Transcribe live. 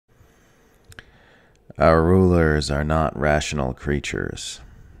Our rulers are not rational creatures.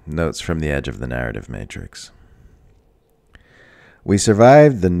 Notes from the edge of the narrative matrix. We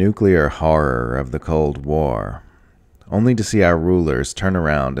survived the nuclear horror of the Cold War, only to see our rulers turn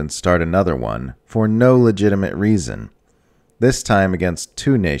around and start another one for no legitimate reason, this time against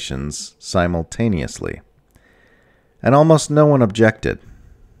two nations simultaneously. And almost no one objected.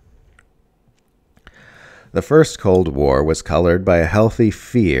 The first Cold War was colored by a healthy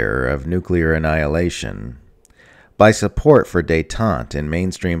fear of nuclear annihilation, by support for détente in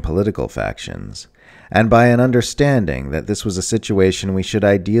mainstream political factions, and by an understanding that this was a situation we should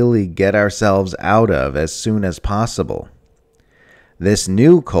ideally get ourselves out of as soon as possible. This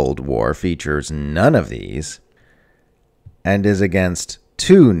new Cold War features none of these, and is against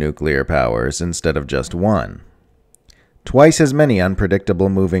two nuclear powers instead of just one. Twice as many unpredictable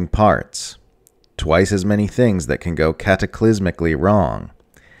moving parts. Twice as many things that can go cataclysmically wrong.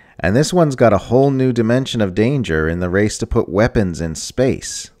 And this one's got a whole new dimension of danger in the race to put weapons in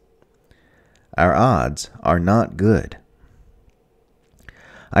space. Our odds are not good.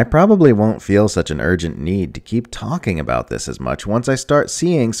 I probably won't feel such an urgent need to keep talking about this as much once I start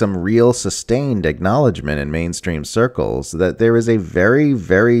seeing some real sustained acknowledgement in mainstream circles that there is a very,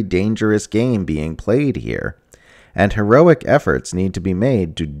 very dangerous game being played here, and heroic efforts need to be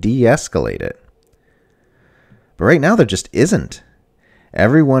made to de-escalate it. But right now there just isn't.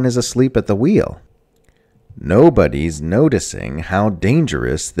 Everyone is asleep at the wheel. Nobody's noticing how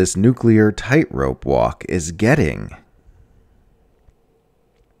dangerous this nuclear tightrope walk is getting.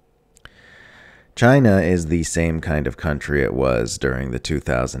 China is the same kind of country it was during the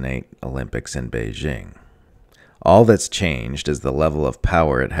 2008 Olympics in Beijing. All that's changed is the level of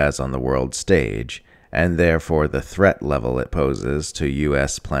power it has on the world stage, and therefore the threat level it poses to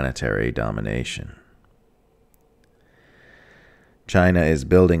U.S. planetary domination. China is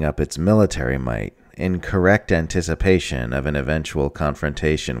building up its military might in correct anticipation of an eventual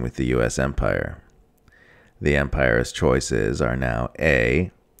confrontation with the U.S. empire. The empire's choices are now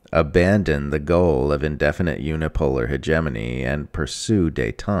A. Abandon the goal of indefinite unipolar hegemony and pursue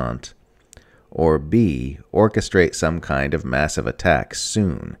détente, or B. Orchestrate some kind of massive attack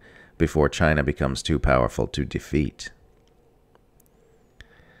soon before China becomes too powerful to defeat.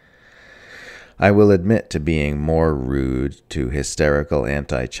 I will admit to being more rude to hysterical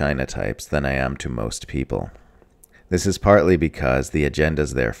anti-China types than I am to most people. This is partly because the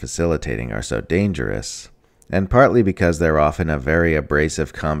agendas they're facilitating are so dangerous, and partly because they're often a very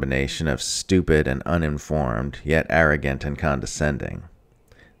abrasive combination of stupid and uninformed, yet arrogant and condescending.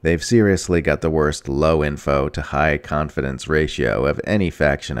 They've seriously got the worst low info to high confidence ratio of any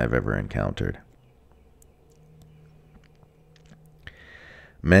faction I've ever encountered.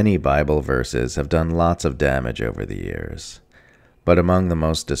 Many Bible verses have done lots of damage over the years, but among the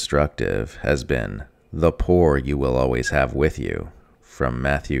most destructive has been, "The poor you will always have with you," from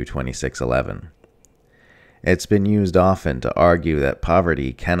Matthew 26:11. It's been used often to argue that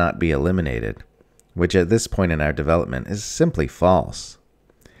poverty cannot be eliminated, which at this point in our development is simply false.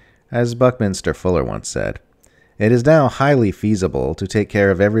 As Buckminster Fuller once said, it is now highly feasible to take care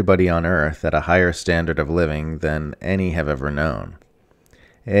of everybody on earth at a higher standard of living than any have ever known.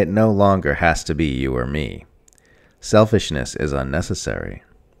 It no longer has to be you or me. Selfishness is unnecessary.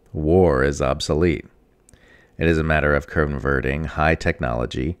 War is obsolete. It is a matter of converting high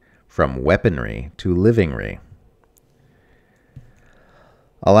technology from weaponry to livingry.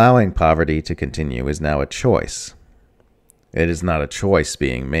 Allowing poverty to continue is now a choice. It is not a choice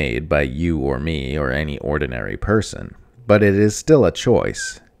being made by you or me or any ordinary person, but it is still a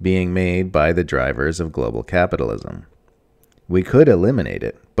choice being made by the drivers of global capitalism. We could eliminate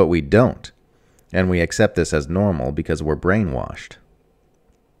it, but we don't, and we accept this as normal because we're brainwashed.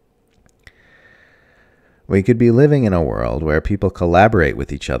 We could be living in a world where people collaborate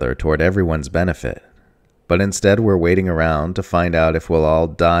with each other toward everyone's benefit, but instead we're waiting around to find out if we'll all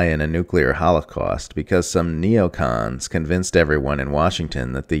die in a nuclear holocaust because some neocons convinced everyone in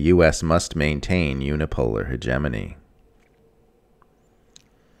Washington that the U.S. must maintain unipolar hegemony.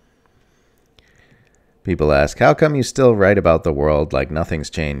 People ask, how come you still write about the world like nothing's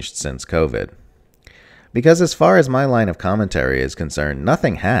changed since COVID? Because as far as my line of commentary is concerned,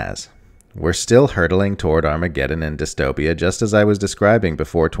 nothing has. We're still hurtling toward Armageddon and dystopia just as I was describing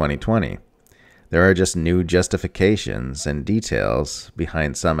before 2020. There are just new justifications and details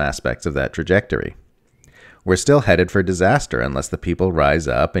behind some aspects of that trajectory. We're still headed for disaster unless the people rise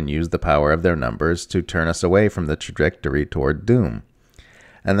up and use the power of their numbers to turn us away from the trajectory toward doom.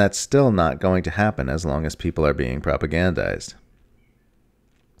 And that's still not going to happen as long as people are being propagandized.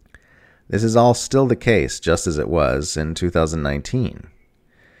 This is all still the case just as it was in 2019.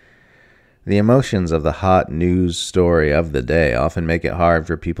 The emotions of the hot news story of the day often make it hard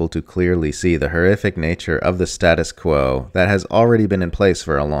for people to clearly see the horrific nature of the status quo that has already been in place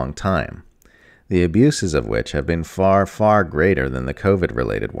for a long time, the abuses of which have been far, far greater than the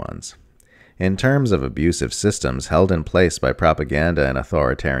COVID-related ones. In terms of abusive systems held in place by propaganda and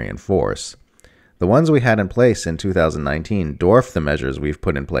authoritarian force, the ones we had in place in 2019 dwarf the measures we've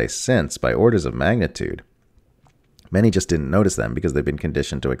put in place since by orders of magnitude. Many just didn't notice them because they've been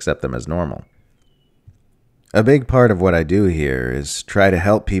conditioned to accept them as normal. A big part of what I do here is try to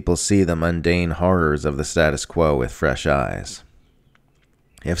help people see the mundane horrors of the status quo with fresh eyes.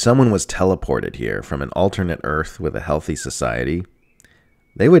 If someone was teleported here from an alternate Earth with a healthy society,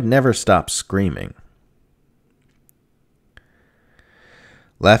 they would never stop screaming.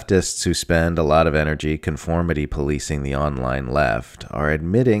 Leftists who spend a lot of energy conformity policing the online left are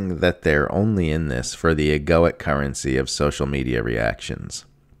admitting that they're only in this for the egoic currency of social media reactions.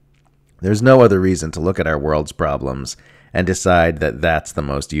 There's no other reason to look at our world's problems and decide that that's the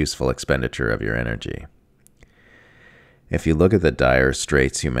most useful expenditure of your energy. If you look at the dire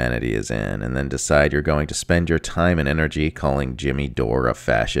straits humanity is in and then decide you're going to spend your time and energy calling Jimmy Dore a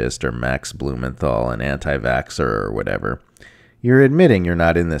fascist or Max Blumenthal an anti-vaxxer or whatever, you're admitting you're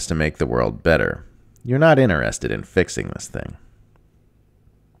not in this to make the world better. You're not interested in fixing this thing.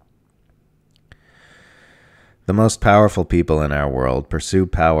 The most powerful people in our world pursue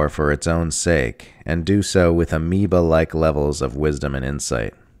power for its own sake and do so with amoeba-like levels of wisdom and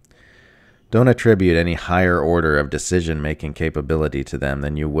insight. Don't attribute any higher order of decision-making capability to them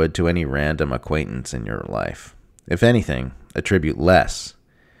than you would to any random acquaintance in your life. If anything, attribute less.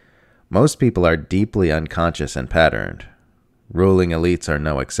 Most people are deeply unconscious and patterned. Ruling elites are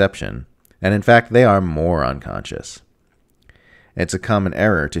no exception, and in fact they are more unconscious. It's a common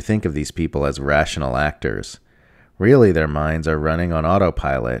error to think of these people as rational actors. Really, their minds are running on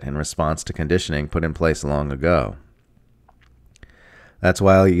autopilot in response to conditioning put in place long ago. That's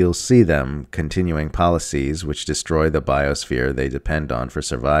why you'll see them continuing policies which destroy the biosphere they depend on for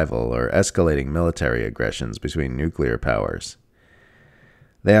survival or escalating military aggressions between nuclear powers.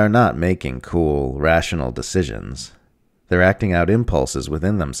 They are not making cool, rational decisions. They're acting out impulses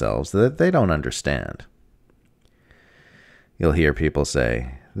within themselves that they don't understand. You'll hear people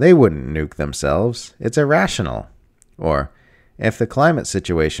say, "They wouldn't nuke themselves. It's irrational." Or, "If the climate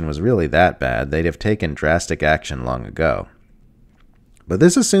situation was really that bad, they'd have taken drastic action long ago." But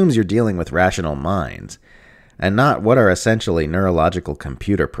this assumes you're dealing with rational minds, and not what are essentially neurological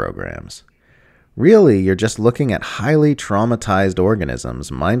computer programs. Really, you're just looking at highly traumatized organisms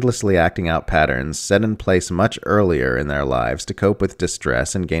mindlessly acting out patterns set in place much earlier in their lives to cope with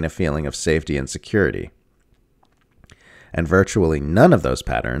distress and gain a feeling of safety and security. And virtually none of those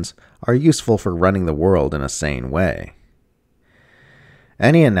patterns are useful for running the world in a sane way.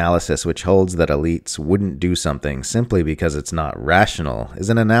 Any analysis which holds that elites wouldn't do something simply because it's not rational is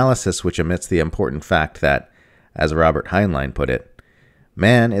an analysis which omits the important fact that, as Robert Heinlein put it,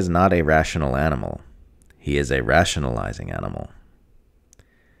 man is not a rational animal. He is a rationalizing animal.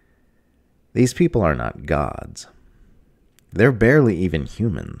 These people are not gods. They're barely even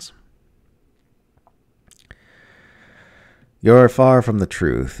humans. You're far from the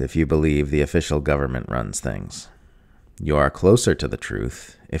truth if you believe the official government runs things. You are closer to the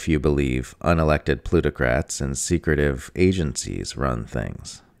truth if you believe unelected plutocrats and secretive agencies run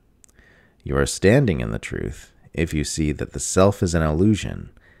things. You are standing in the truth if you see that the self is an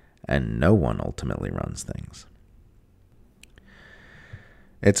illusion and no one ultimately runs things.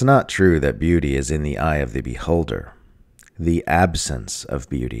 It's not true that beauty is in the eye of the beholder. The absence of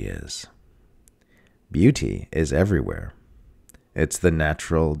beauty is. Beauty is everywhere. It's the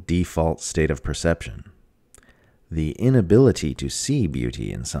natural default state of perception. The inability to see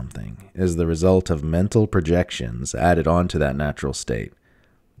beauty in something is the result of mental projections added onto that natural state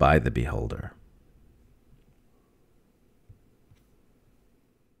by the beholder.